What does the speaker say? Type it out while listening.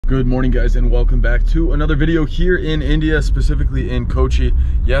Good morning, guys, and welcome back to another video here in India, specifically in Kochi.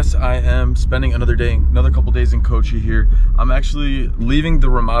 Yes, I am spending another couple days in Kochi here. I'm actually leaving the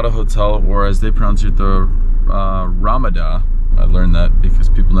Ramada Hotel, or as they pronounce it, the Ramada. I learned that because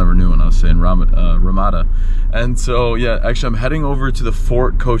people never knew when I was saying Ramada. And so, yeah, actually I'm heading over to the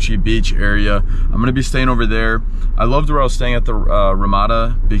Fort Kochi beach area. I'm gonna be staying over there. I loved where I was staying at the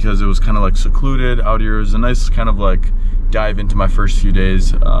Ramada because it was kind of like secluded out here. It was a nice kind of like dive into my first few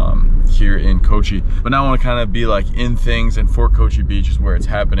days here in Kochi. But now I want to kind of be like in things, and Fort Kochi Beach is where it's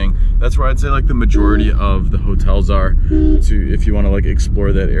happening. That's where I'd say like the majority of the hotels are, if you want to like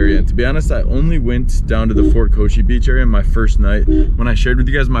explore that area. And to be honest, I only went down to the Fort Kochi Beach area my first night when I shared with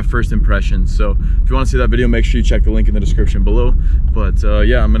you guys my first impressions. So if you want to see that video, make sure you check the link in the description below. But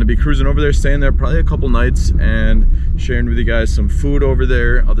yeah, I'm gonna be cruising over there, staying there probably a couple nights, and sharing with you guys some food over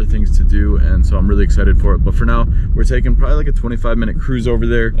there, other things to do, and so I'm really excited for it. But for now, we're taking probably like a 25-minute cruise over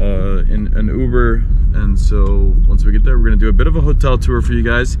there in an Uber. And so once we get there, we're gonna do a bit of a hotel tour for you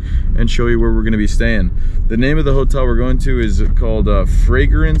guys and show you where we're gonna be staying. The name of the hotel we're going to is called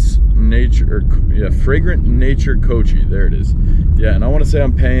Fragrant Nature Kochi. There it is. Yeah, and I want to say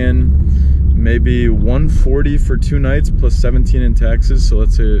I'm paying maybe $140 for 2 nights plus 17 in taxes, so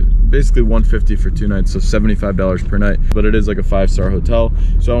let's say basically $150 for 2 nights, so $75 per night. But it is like a 5-star hotel,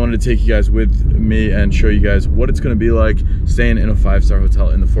 so I wanted to take you guys with me and show you guys what it's going to be like staying in a 5-star hotel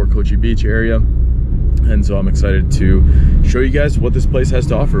in the Fort Kochi Beach area. And so I'm excited to show you guys what this place has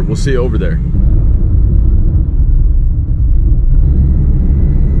to offer. We'll see you over there.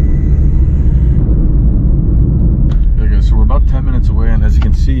 Okay, so we're about 10 minutes away, and as you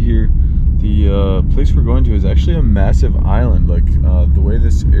can see here, the place we're going to is actually a massive island. Like the way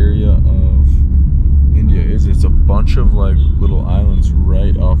this area of India is, it's a bunch of like little islands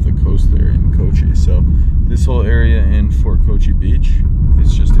right off the coast there in Kochi. So this whole area in Fort Kochi Beach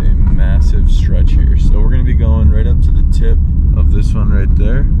is just a massive stretch here. So we're going to be going right up to the tip of this one right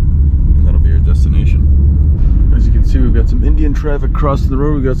there, and that'll be our destination. As you can see, we've got some Indian traffic crossing the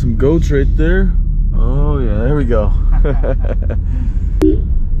road. We've got some goats right there. Oh yeah, there we go.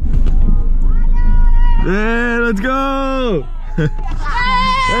 Yeah, let's go! Let's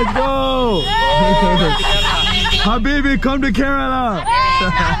go! Habibi, come to Kerala!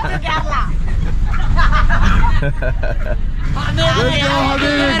 Let's go,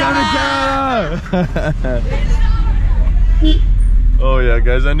 Habibi, come to Kerala! Oh yeah,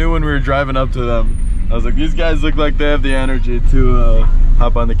 guys, I knew when we were driving up to them, I was like, these guys look like they have the energy to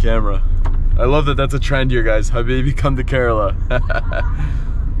hop on the camera. I love that that's a trend here, guys. Habibi, come to Kerala.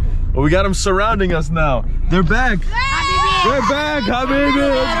 Well, we got them surrounding us now. They're back. Habibi. They're back,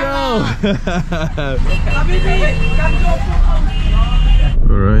 Habibi. Let's go. Habibi.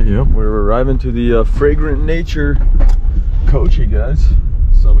 All right, yep, we're arriving to the Fragrant Nature Kochi, guys.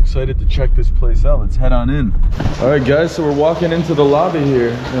 So I'm excited to check this place out. Let's head on in. All right, guys, so we're walking into the lobby here,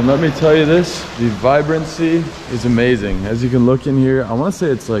 and let me tell you this, the vibrancy is amazing. As you can look in here, I want to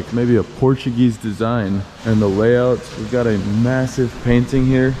say it's like maybe a Portuguese design, and the layouts, we've got a massive painting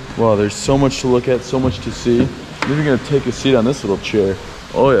here. Wow, there's so much to look at, so much to see. I'm even gonna take a seat on this little chair.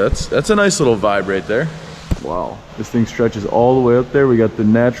 Oh yeah, that's a nice little vibe right there. Wow, this thing stretches all the way up there. We got the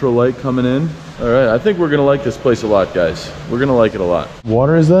natural light coming in. All right, I think we're gonna like this place a lot, guys. We're gonna like it a lot.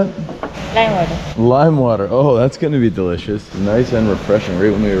 Water is that? Lime water. Lime water. Oh, that's gonna be delicious. Nice and refreshing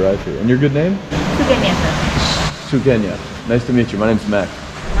right when we arrive here. And your good name? Sukanya, sir. Sukanya. Nice to meet you. My name's Mac.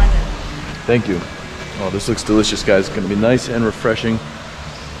 Thank you. Oh, this looks delicious, guys. It's gonna be nice and refreshing.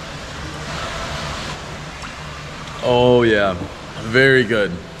 Oh yeah, very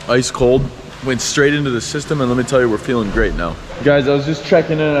good. Ice cold. Went straight into the system, and let me tell you, we're feeling great now. Guys, I was just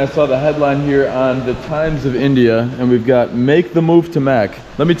checking in and I saw the headline here on the Times of India, and we've got "Make the Move to Mac."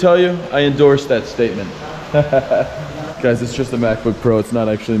 Let me tell you, I endorse that statement. Guys, it's just a MacBook Pro. It's not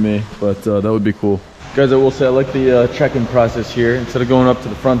actually me, but that would be cool. Guys, I will say I like the check-in process here. Instead of going up to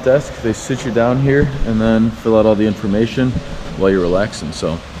the front desk, they sit you down here and then fill out all the information while you're relaxing.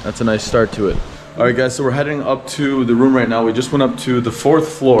 So that's a nice start to it. All right, guys, so we're heading up to the room right now. We just went up to the 4th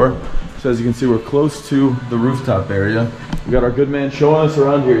floor. So as you can see, we're close to the rooftop area. We got our good man showing us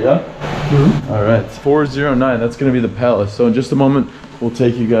around here, yeah? Mm-hmm. All right, it's 409. That's gonna be the palace. So in just a moment, we'll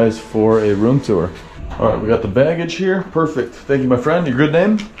take you guys for a room tour. All right, we got the baggage here. Perfect. Thank you, my friend. Your good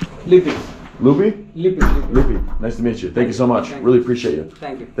name? Lippy. Loopy? Lippy. Nice to meet you. Thank you so much. Really appreciate you.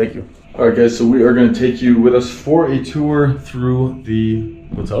 Thank you. Thank you. All right, guys, so we are going to take you with us for a tour through the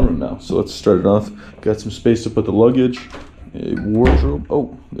hotel room now. So let's start it off. Got some space to put the luggage, a wardrobe.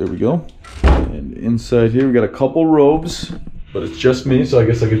 Oh, there we go. And inside here, we got a couple robes, but it's just me, so I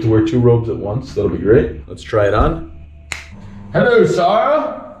guess I get to wear 2 robes at once. That'll be great. Let's try it on. Hello,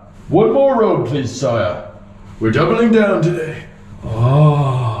 Sarah. One more road, please, sire. We're doubling down today.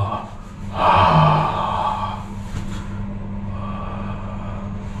 Oh.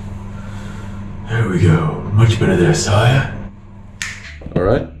 There we go. Much better there, sire. All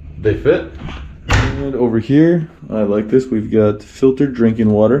right, they fit. And over here, I like this. We've got filtered drinking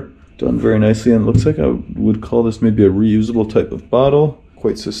water, done very nicely, and it looks like I would call this maybe a reusable type of bottle.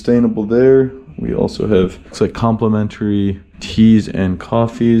 Quite sustainable there. We also have, looks like complimentary teas and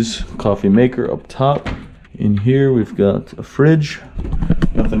coffees. Coffee maker up top. In here, we've got a fridge.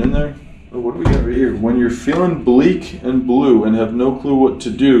 Nothing in there. Oh, what do we got right here? When you're feeling bleak and blue and have no clue what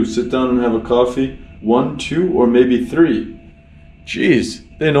to do, sit down and have a coffee. 1, 2, or maybe 3. Jeez,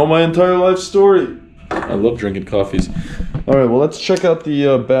 they know my entire life story. I love drinking coffees. All right, well, let's check out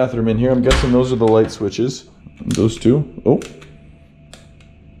the bathroom in here. I'm guessing those are the light switches. Those two.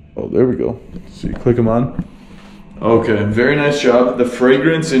 Oh, there we go. So you click them on. Okay, very nice job. The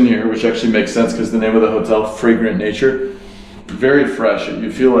fragrance in here, which actually makes sense because the name of the hotel, Fragrant Nature. Very fresh.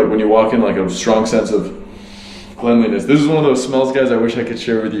 You feel like when you walk in, like a strong sense of cleanliness. This is one of those smells, guys, I wish I could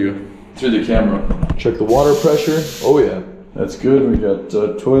share with you through the camera. Check the water pressure. Oh yeah, that's good. We got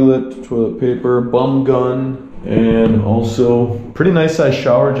toilet paper, bum gun, and also pretty nice size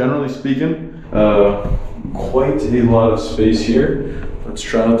shower, generally speaking. Quite a lot of space here. Let's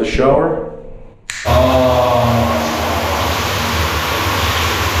try out the shower.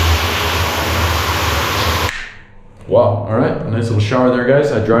 Wow, all right, a nice little shower there,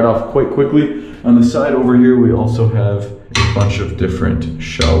 guys. I dried off quite quickly. On the side over here, we also have a bunch of different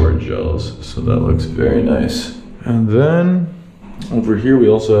shower gels, so that looks very nice. And then over here, we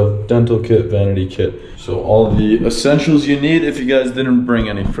also have dental kit, vanity kit. So all the essentials you need if you guys didn't bring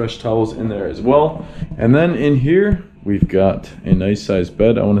any fresh towels in there as well. And then in here, we've got a nice size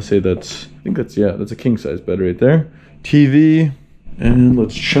bed. I want to say that's a king size bed right there. TV, and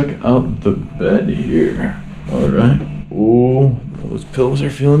let's check out the bed here. All right. Ooh, those pillows are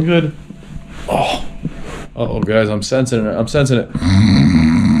feeling good. Oh, uh-oh, guys, I'm sensing it.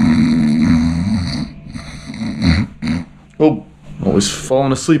 Oh, always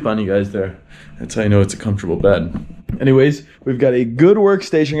falling asleep on you guys there. That's how you know it's a comfortable bed. Anyways, we've got a good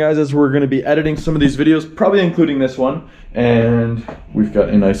workstation, guys, as we're going to be editing some of these videos, probably including this one. And we've got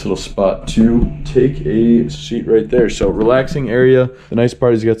a nice little spot to take a seat right there. So relaxing area. The nice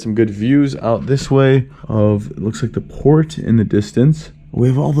part is you got some good views out this way of, it looks like the port in the distance. We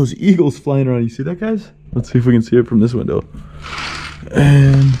have all those eagles flying around. You see that, guys? Let's see if we can see it from this window.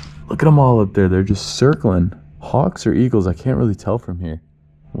 And look at them all up there. They're just circling. Hawks or eagles, I can't really tell from here.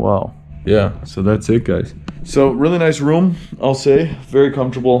 Wow. Yeah, so that's it, guys. So really nice room, I'll say. Very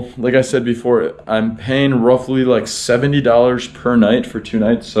comfortable. Like I said before, I'm paying roughly like $70 per night for 2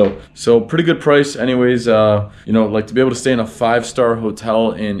 nights. So pretty good price. Anyways, you know, like to be able to stay in a 5-star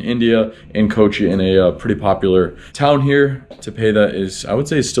hotel in India, in Kochi, in a pretty popular town here, to pay that is, I would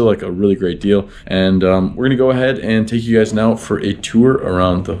say, is still like a really great deal. And we're gonna go ahead and take you guys now for a tour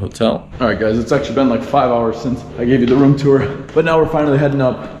around the hotel. All right, guys, it's actually been like 5 hours since I gave you the room tour, but now we're finally heading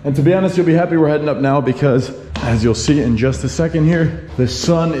up. And to be honest, you'll be happy we're heading up now because, as you'll see in just a second here, the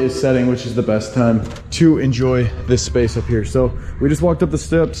sun is setting, which is the best time to enjoy this space up here. So we just walked up the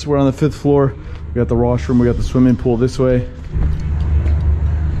steps. We're on the 5th floor. We got the washroom. We got the swimming pool this way.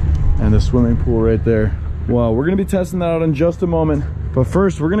 And the swimming pool right there. Wow, we're gonna be testing that out in just a moment. But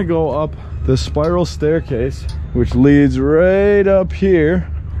first, we're gonna go up the spiral staircase, which leads right up here.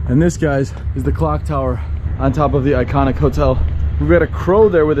 And this, guys, is the clock tower on top of the iconic hotel. We've got a crow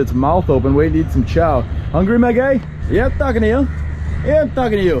there with its mouth open, waiting to eat some chow. Hungry, my guy? Yeah, I'm talking to you. Yeah, I'm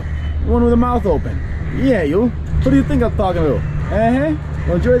talking to you. The one with the mouth open. Yeah, you. Who do you think I'm talking to?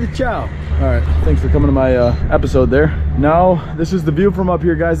 Well, enjoy the chow. All right, thanks for coming to my episode there. Now, this is the view from up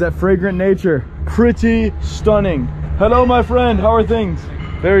here, guys. That Fragrant Nature. Pretty stunning. Hello, my friend. How are things?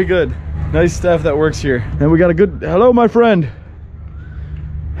 Very good. Nice staff that works here. And we got a good, hello, my friend.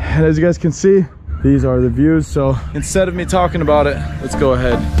 And as you guys can see, these are the views. So instead of me talking about it, let's go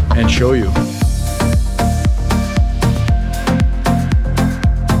ahead and show you.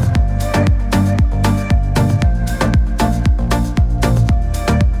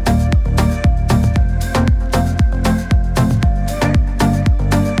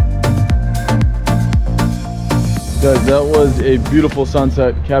 Guys, that was a beautiful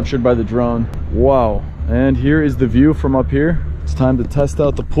sunset captured by the drone. Wow. And here is the view from up here. It's time to test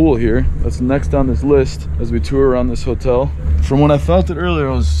out the pool here. That's next on this list as we tour around this hotel. From when I felt it earlier,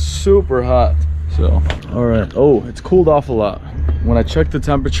 it was super hot. So, all right. Oh, it's cooled off a lot. When I checked the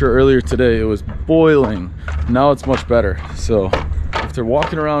temperature earlier today, it was boiling. Now it's much better. So after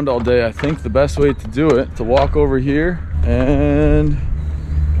walking around all day, I think the best way to do it, to walk over here and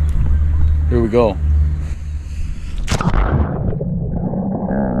Here we go.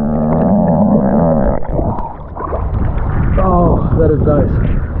 Oh, that is nice.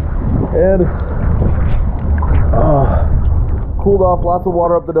 And cooled off, lots of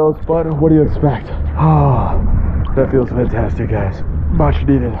water up the nose, but what do you expect? Oh, that feels fantastic, guys. Much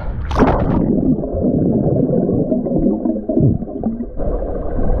needed.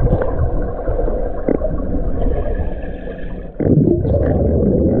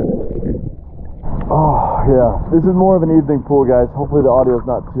 Oh, yeah. This is more of an evening pool, guys. Hopefully the audio is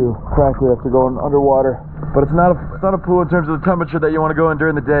not too crackly after going underwater. But it's not a pool in terms of the temperature that you want to go in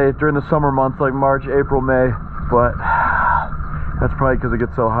during the day, during the summer months like March, April, May. But that's probably because it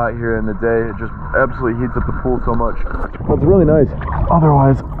gets so hot here in the day. It just absolutely heats up the pool so much. But it's really nice.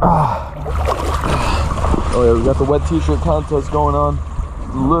 Otherwise, oh yeah, we got the wet t-shirt contest going on.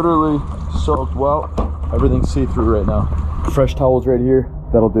 Literally soaked. Well, everything's see-through right now. Fresh towels right here.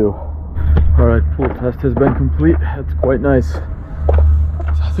 That'll do. All right, pool test has been complete. That's quite nice.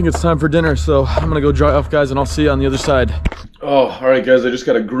 I think it's time for dinner, so I'm gonna go dry off, guys, and I'll see you on the other side. Oh, all right, guys, I just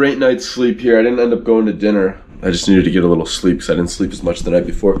got a great night's sleep here. I didn't end up going to dinner. I just needed to get a little sleep because I didn't sleep as much the night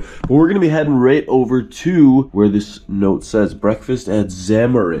before. But we're gonna be heading right over to where this note says breakfast at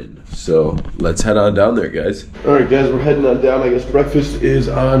Xamarin. So let's head on down there, guys. All right, guys, we're heading on down. I guess breakfast is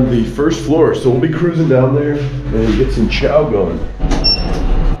on the first floor, so we'll be cruising down there and get some chow going.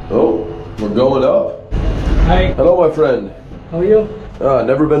 Oh, we're going up. Hi. Hello, my friend. How are you?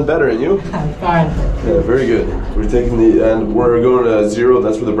 Never been better, and you? I'm fine. Yeah, very good. We're taking and we're going to 0.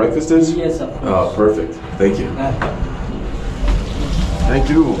 That's where the breakfast is? Yes, of course. Oh, perfect. Thank you. Thank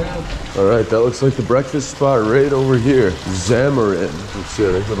you. All right, that looks like the breakfast spot right over here. Xamarin. Let's see,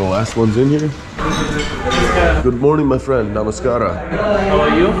 I think we're the last ones in here. Good morning, my friend. Namaskara. How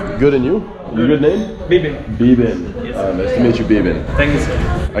are you? Good, and you? Your good name? Bibin. Bibin. Yes. Nice to meet you, Bibin. Thank you,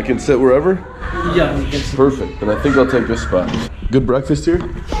 sir. I can sit wherever? Yeah, you can see. Perfect. And I think I'll take this spot. Good breakfast here?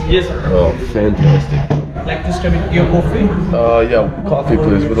 Yes, sir. Oh, fantastic. Like to start with your coffee? Yeah, coffee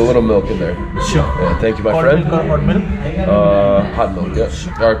please, with a little milk in there. Sure. Yeah, thank you, my Hot friend. milk or hot milk? Hot milk, yes.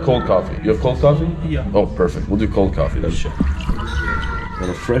 Or cold coffee. You have cold coffee? Yeah. Oh, perfect. We'll do cold coffee then. Sure. And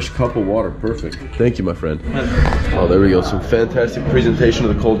a fresh cup of water, perfect. Thank you, my friend. Oh, there we go. Some fantastic presentation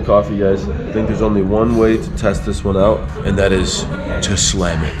of the cold coffee, guys. I think there's only one way to test this one out, and that is to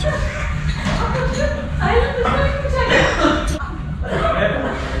slam it.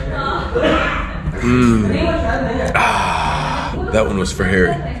 That one was for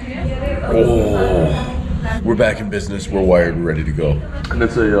Harry. Oh, we're back in business. We're wired. We're ready to go. And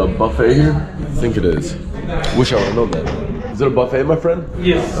it's a buffet here? I think it is. Wish I would have known that. Is it a buffet, my friend?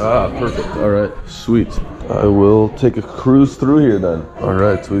 Yes. Ah, perfect. All right, sweet. I will take a cruise through here then. All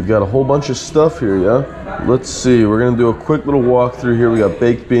right, so we've got a whole bunch of stuff here, yeah? Let's see, we're gonna do a quick little walk through here. We got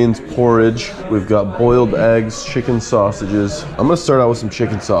baked beans, porridge. We've got boiled eggs, chicken sausages. I'm gonna start out with some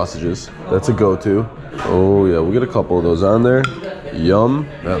chicken sausages. That's a go-to. Oh yeah, we'll get a couple of those on there. Yum,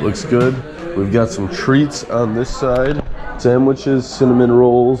 that looks good. We've got some treats on this side. Sandwiches, cinnamon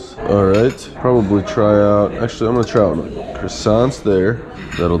rolls. All right, probably try out, actually I'm gonna try out croissants there.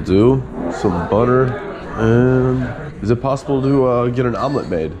 That'll do. Some butter. And is it possible to get an omelet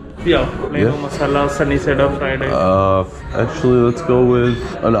made? Yeah, mango masala, sunny side up fried egg. Actually, let's go with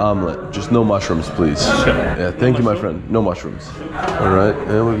an omelet. Just no mushrooms, please. Sure. Yeah, thank you, my friend. No mushrooms. All right,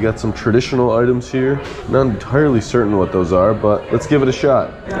 and we've got some traditional items here. Not entirely certain what those are, but let's give it a shot.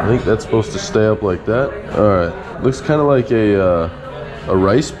 I think that's supposed to stay up like that. All right, looks kind of like a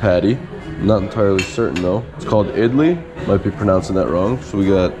rice patty. Not entirely certain though. It's called idli. Might be pronouncing that wrong. So we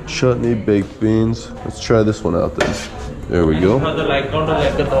got chutney, baked beans. Let's try this one out then. There we go. Not like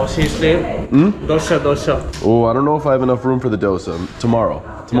the dosa is there. Dosa. Oh, I don't know if I have enough room for the dosa.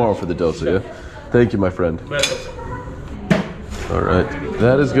 Tomorrow for the dosa, yeah? Thank you, my friend. All right,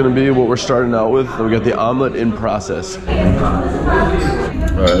 that is gonna be what we're starting out with. Then we got the omelet in process. All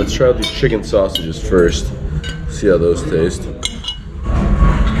right, let's try out these chicken sausages first. See how those taste.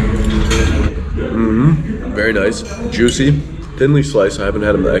 Very nice, juicy, thinly sliced. I haven't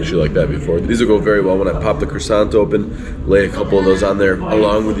had them actually like that before. These will go very well when I pop the croissant open, lay a couple of those on there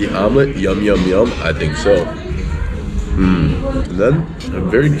along with the omelet. Yum, yum, yum. I think so. And then I'm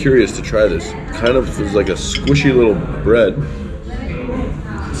very curious to try this. Kind of is like a squishy little bread.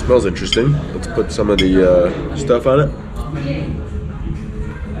 It smells interesting. Let's put some of the stuff on it.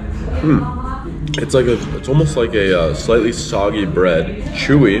 It's almost like a slightly soggy bread,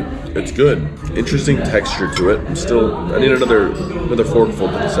 chewy. It's good. Interesting texture to it. I need another forkful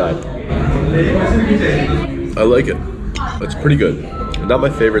to the side. I like it. It's pretty good. And Not my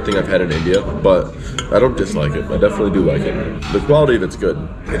favorite thing I've had in India, but I don't dislike it. I definitely do like it. The quality of it's good.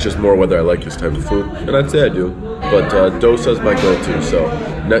 It's just more whether I like this type of food, and I'd say I do. But dosa is my go-to, so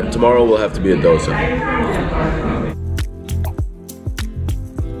tomorrow will have to be a dosa.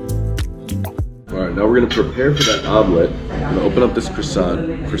 All right, now we're gonna prepare for that omelet. I'm gonna open up this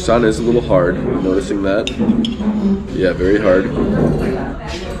croissant. Croissant is a little hard, noticing that? Yeah, very hard.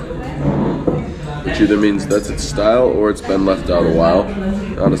 Which either means that's its style or it's been left out a while.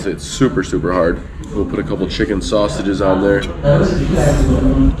 Honestly, it's super, super hard. We'll put a couple chicken sausages on there.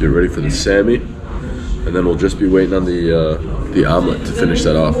 Get ready for the Sammy. And then we'll just be waiting on the omelet to finish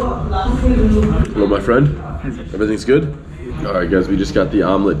that off. Hello, my friend. Everything's good? All right, guys, we just got the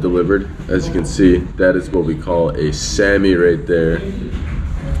omelet delivered. As you can see, that is what we call a Sammy right there.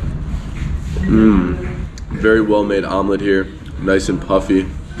 Very well-made omelet here. Nice and puffy.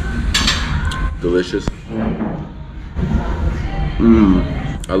 Delicious.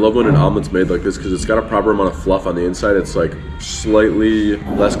 I love when an omelet's made like this because it's got a proper amount of fluff on the inside. It's like slightly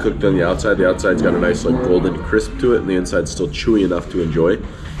less cooked than the outside. The outside's got a nice like golden crisp to it, and the inside's still chewy enough to enjoy.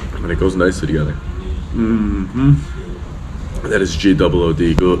 And it goes nicely together. That is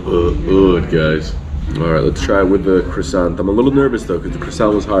G-double-O-D. Good, guys. All right, let's try it with the croissant. I'm a little nervous though because the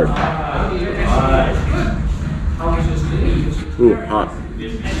croissant was hard. Ooh, hot.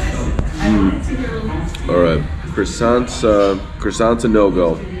 All right, croissant's a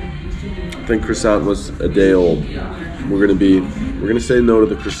no-go. I think croissant was a day old. We're gonna say no to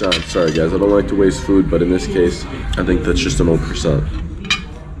the croissant. Sorry guys, I don't like to waste food, but in this case, I think that's just an old croissant.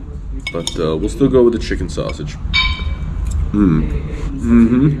 But we'll still go with the chicken sausage.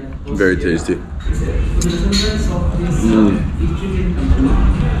 Very tasty.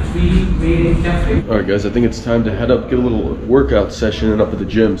 Alright guys, I think it's time to head up, get a little workout session up at the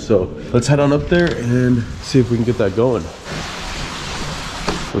gym. So let's head on up there and see if we can get that going.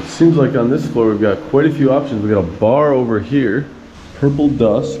 So it seems like on this floor we've got quite a few options. We got a bar over here, Purple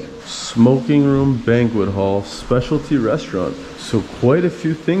Dusk, smoking room, banquet hall, specialty restaurant. So quite a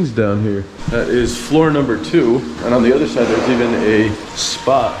few things down here. That is floor number 2, and on the other side there's even a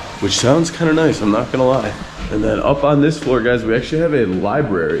spa, which sounds kind of nice, I'm not gonna lie. And then up on this floor, guys, we actually have a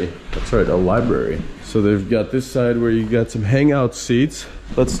library. That's right, a library. So they've got this side where you got some hangout seats.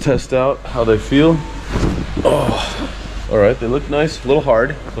 Let's test out how they feel. Oh, all right, they look nice, a little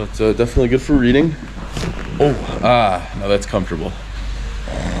hard, but definitely good for reading. Now that's comfortable.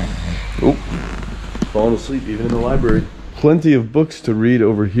 Oh, falling asleep even in the library. Plenty of books to read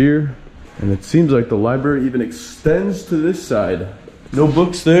over here, and it seems like the library even extends to this side. No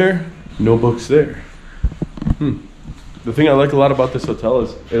books there, no books there. The thing I like a lot about this hotel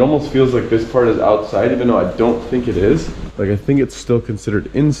is it almost feels like this part is outside, even though I don't think it is. Like, I think it's still considered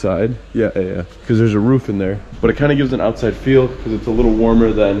inside. Yeah, because there's a roof in there. But it kind of gives an outside feel because it's a little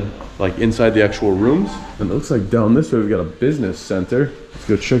warmer than like inside the actual rooms. And it looks like down this way we've got a business center. Let's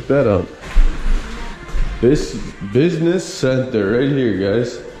go check that out. This business center right here,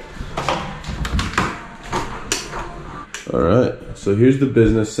 guys. All right, so here's the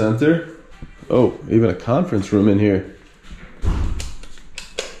business center. Oh, even a conference room in here.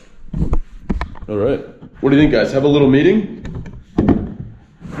 All right, what do you think, guys? Have a little meeting?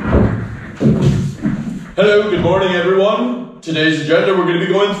 Hello, good morning, everyone. Today's agenda we're going to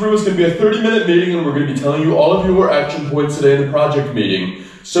be going through is going to be a 30-minute meeting, and we're going to be telling you all of your action points today in the project meeting.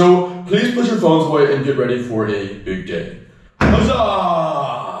 So please put your phones away and get ready for a big day.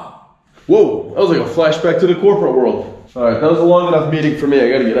 Huzzah! Whoa, that was like a flashback to the corporate world. All right, that was a long enough meeting for me. I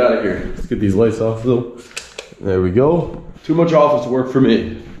got to get out of here. Let's get these lights off though. There we go. Too much office work for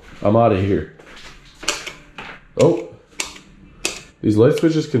me. I'm out of here. Oh, these light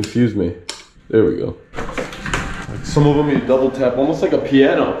switches confuse me. There we go. Like some of them you double tap, almost like a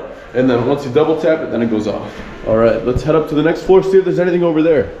piano. And then once you double tap it, then it goes off. All right, let's head up to the next floor, see if there's anything over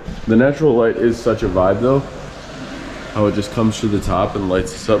there. The natural light is such a vibe though. How it just comes to the top and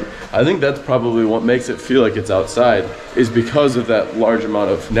lights us up. I think that's probably what makes it feel like it's outside, is because of that large amount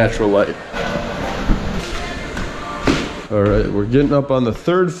of natural light. All right, we're getting up on the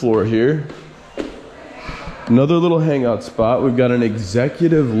 3rd floor here. Another little hangout spot. We've got an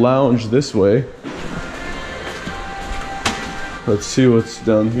executive lounge this way. Let's see what's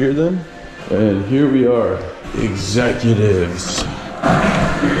down here then. And here we are, executives.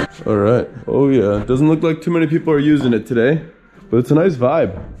 All right, oh yeah, doesn't look like too many people are using it today, but it's a nice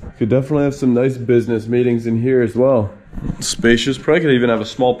vibe. Could definitely have some nice business meetings in here as well. Spacious, probably could even have a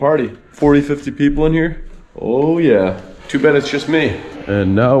small party. 40, 50 people in here. Oh yeah, too bad it's just me.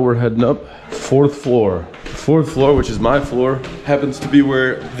 And now we're heading up 4th floor. 4th floor, which is my floor, happens to be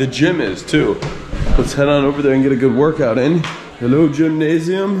where the gym is too. Let's head on over there and get a good workout in. Hello,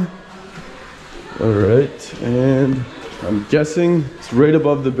 gymnasium. All right, and I'm guessing it's right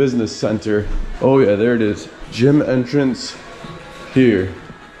above the business center. Oh yeah, there it is. Gym entrance here.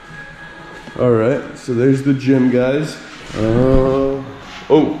 All right, so there's the gym, guys. Oh,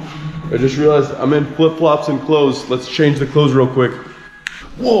 I just realized I'm in flip-flops and clothes. Let's change the clothes real quick.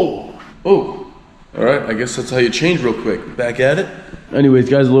 Whoa, oh. All right, I guess that's how you change real quick. Back at it.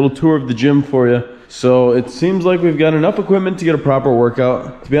 Anyways, guys, a little tour of the gym for you. So it seems like we've got enough equipment to get a proper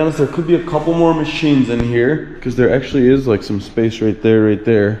workout. To be honest, there could be a couple more machines in here because there actually is like some space right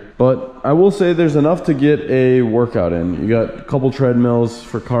there. But I will say there's enough to get a workout in. You got a couple treadmills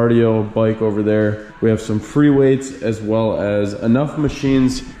for cardio, bike over there. We have some free weights as well as enough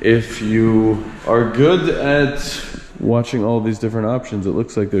machines if you are good at watching all these different options. It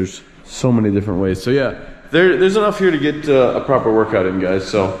looks like there's so many different ways. So yeah, there's enough here to get a proper workout in, guys.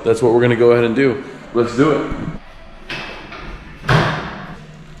 So that's what we're gonna go ahead and do. Let's do it.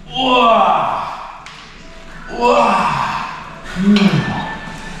 Whoa. Whoa.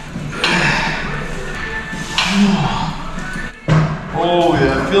 Oh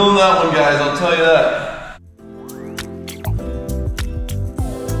yeah, feeling that one, guys, I'll tell you that.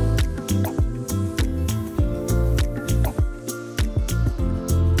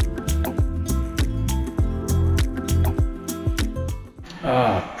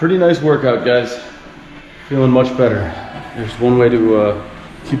 Pretty nice workout, guys. Feeling much better. There's one way to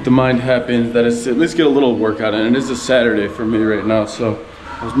keep the mind happy, and that is to at least get a little workout in. It is a Saturday for me right now, so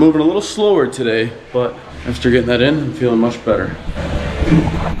I was moving a little slower today, but after getting that in, I'm feeling much better.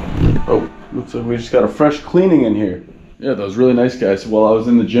 Oh, looks like we just got a fresh cleaning in here. Yeah, that was really nice, guys. While I was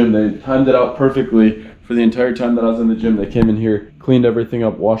in the gym, they timed it out perfectly. For the entire time that I was in the gym, they came in here, cleaned everything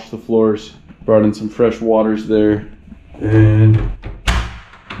up, washed the floors, brought in some fresh waters there, and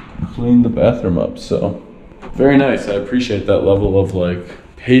cleaned the bathroom up. So very nice. I appreciate that level of like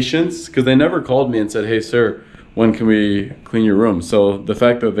patience, because they never called me and said, hey sir, when can we clean your room? So the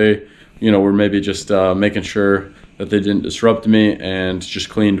fact that they, you know, were maybe just making sure that they didn't disrupt me and just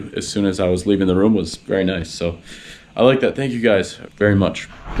cleaned as soon as I was leaving the room was very nice. So I like that. Thank you guys very much.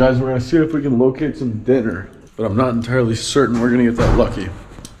 Guys, we're gonna see if we can locate some dinner, but I'm not entirely certain we're gonna get that lucky.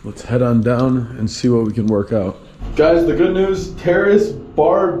 Let's head on down and see what we can work out. Guys, the good news, Terrace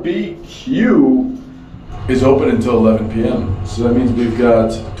Barbecue is open until 11 p.m. So that means we've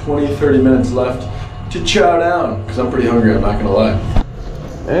got 20-30 minutes left to chow down, because I'm pretty hungry, I'm not gonna lie.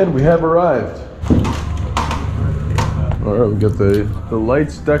 And we have arrived. All right, we got the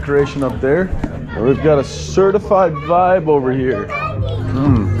lights decoration up there, and we've got a certified vibe over here.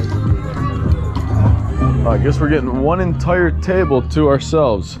 I guess we're getting one entire table to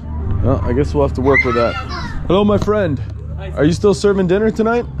ourselves. Well, I guess we'll have to work with that. Hello, my friend. Are you still serving dinner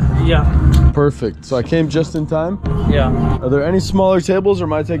tonight? Yeah. Perfect. So I came just in time? Yeah. Are there any smaller tables, or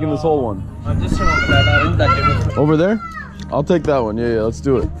am I taking this whole one? Just that table. Over there? I'll take that one. Yeah, let's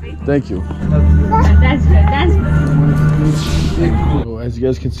do it. Thank you. That's good. That's good. So as you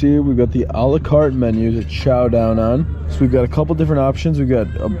guys can see, we've got the a la carte menu to chow down on. So we've got a couple different options. We've got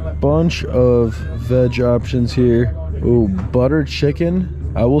a bunch of veg options here. Ooh, butter chicken.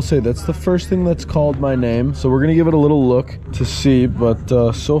 I will say that's the first thing that's called my name, so we're gonna give it a little look to see, but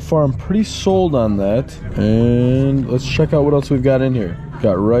so far I'm pretty sold on that. And let's check out what else we've got in here.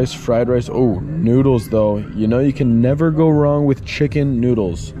 Got rice, fried rice. Oh, noodles though. You know you can never go wrong with chicken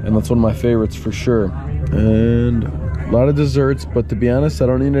noodles, and that's one of my favorites for sure. And a lot of desserts, but to be honest, I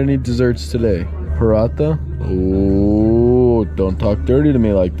don't need any desserts today. Paratha. Oh, don't talk dirty to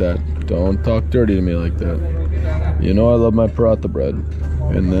me like that. Don't talk dirty to me like that. You know I love my paratha bread.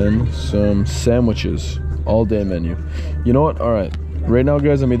 And then some sandwiches, all day menu. You know what? All right. Right now,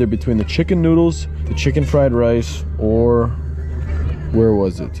 guys, I'm either between the chicken noodles, the chicken fried rice, or where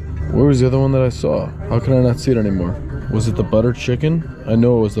was it? Where was the other one that I saw? How can I not see it anymore? Was it the butter chicken? I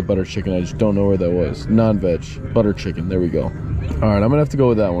know it was the butter chicken. I just don't know where that was. Non-veg, butter chicken. There we go. All right, I'm gonna have to go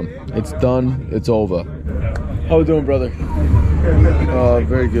with that one. It's done. It's over. How we doing, brother?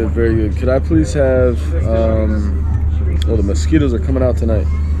 Very good, very good. Could I please have? Oh, the mosquitoes are coming out tonight.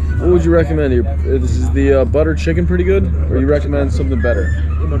 What would you recommend? This is the butter chicken pretty good, or you recommend something better?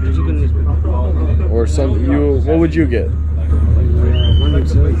 Butter chicken is better. Or some what would you get?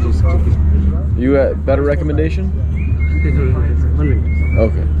 You got better recommendation?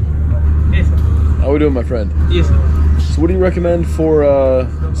 Okay. Yes, sir. How we doing, my friend? Yes, sir. So what do you recommend for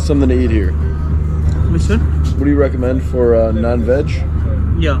something to eat here? Which one? What do you recommend for non-veg?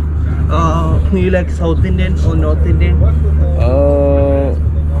 Yeah. You like South Indian or North Indian?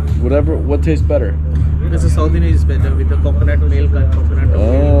 Whatever. What tastes better? Because the South Indian is better with the coconut milk and coconut oil.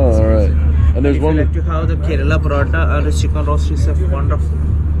 Oh, all right. And there's one. Like to have the Kerala paratha and the chicken roast is wonderful.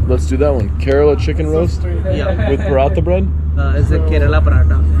 Let's do that one. Kerala chicken roast Yeah. with paratha bread. It's a Kerala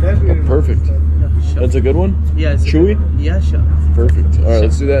paratha. Oh, perfect. Yeah, sure. That's a good one. Yeah. It's Chewy? Yeah, sure. Perfect. All right,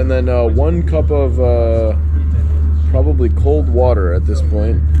 let's do that. And then 1 cup of probably cold water at this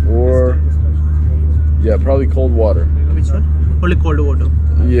point, or yeah, probably cold water. Which one? Only cold water.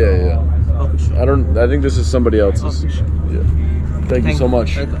 Yeah. Okay, sure. I think this is somebody else's. Okay, sure. Yeah. Thank you so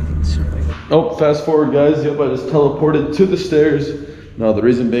much. Oh, fast forward, guys. Yep, I just teleported to the stairs. Now, the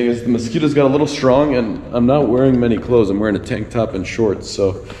reason being is the mosquitoes got a little strong, and I'm not wearing many clothes. I'm wearing a tank top and shorts. So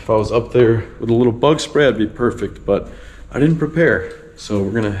if I was up there with a little bug spray, I'd be perfect. But I didn't prepare. So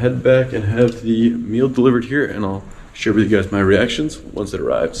we're gonna head back and have the meal delivered here, and I'll share with you guys my reactions once it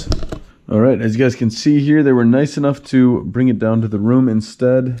arrives. All right, as you guys can see here, they were nice enough to bring it down to the room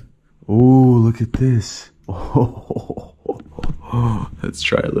instead. Oh, look at this. Oh, let's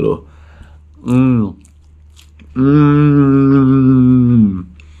try a little.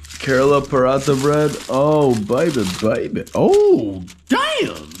 Kerala paratha bread. Oh, baby. Oh,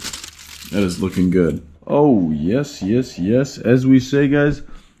 damn. That is looking good. Oh, yes. As we say, guys,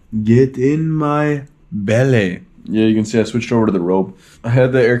 get in my belly. Yeah, you can see I switched over to the robe. I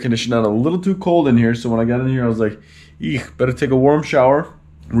had the air conditioner on a little too cold in here, so when I got in here, I was like, eek, better take a warm shower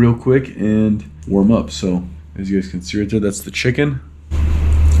real quick and warm up. So, as you guys can see right there, that's the chicken.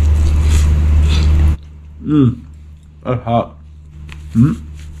 That's hot.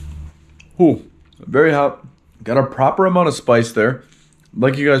 Ooh, very hot. Got a proper amount of spice there.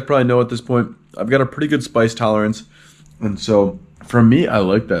 Like you guys probably know at this point, I've got a pretty good spice tolerance. And so, for me, I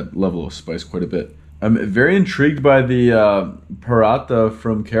like that level of spice quite a bit. I'm very intrigued by the paratha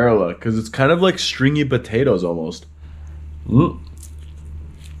from Kerala, because it's kind of like stringy potatoes almost. You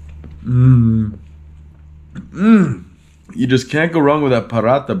just can't go wrong with that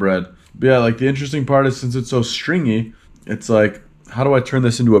paratha bread. But yeah, like the interesting part is, since it's so stringy, it's like, how do I turn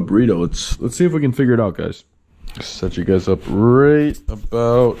this into a burrito? Let's see if we can figure it out, guys. Set you guys up right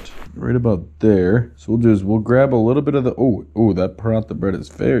about there. So we'll grab a little bit of the that paratha bread is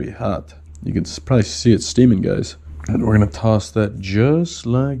very hot. You can probably see it steaming, guys. And we're gonna toss that just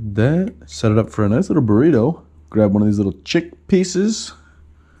like that. Set it up for a nice little burrito. Grab one of these little chick pieces.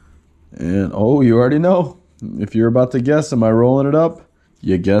 And oh, you already know. If you're about to guess, am I rolling it up?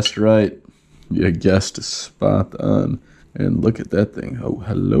 You guessed right. You guessed spot on. And look at that thing. Oh,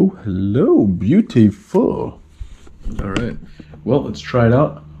 hello, beautiful. All right. Well, let's try it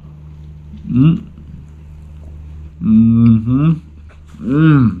out.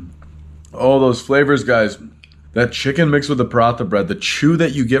 Oh, those flavors, guys. That chicken mixed with the paratha bread, the chew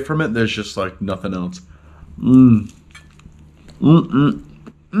that you get from it, there's just like nothing else.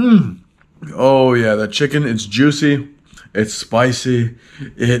 Oh yeah, that chicken, it's juicy, it's spicy,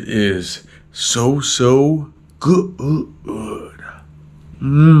 it is so good.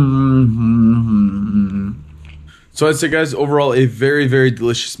 So I'd say, guys, overall a very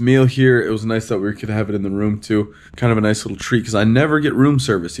delicious meal here. It was nice that we could have it in the room too. Kind of a nice little treat, because I never get room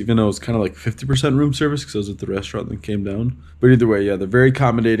service, even though it's kind of like 50% room service because I was at the restaurant and then came down. But either way, yeah, they're very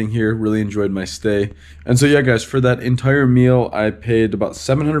accommodating here. Really enjoyed my stay. And so yeah, guys, for that entire meal, I paid about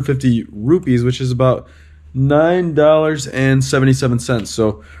 750 rupees, which is about $9.77.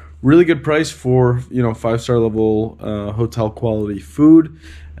 So really good price for, you know, 5-star level hotel quality food.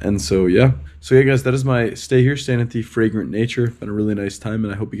 And so yeah, guys, that is my stay here, staying at the Fragrant Nature. Been a really nice time,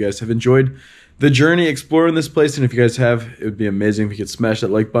 and I hope you guys have enjoyed the journey exploring this place. And if you guys have, it would be amazing if you could smash that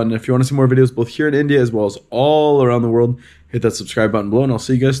like button. If you want to see more videos both here in India as well as all around the world, hit that subscribe button below, and I'll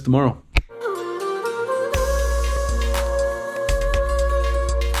see you guys tomorrow.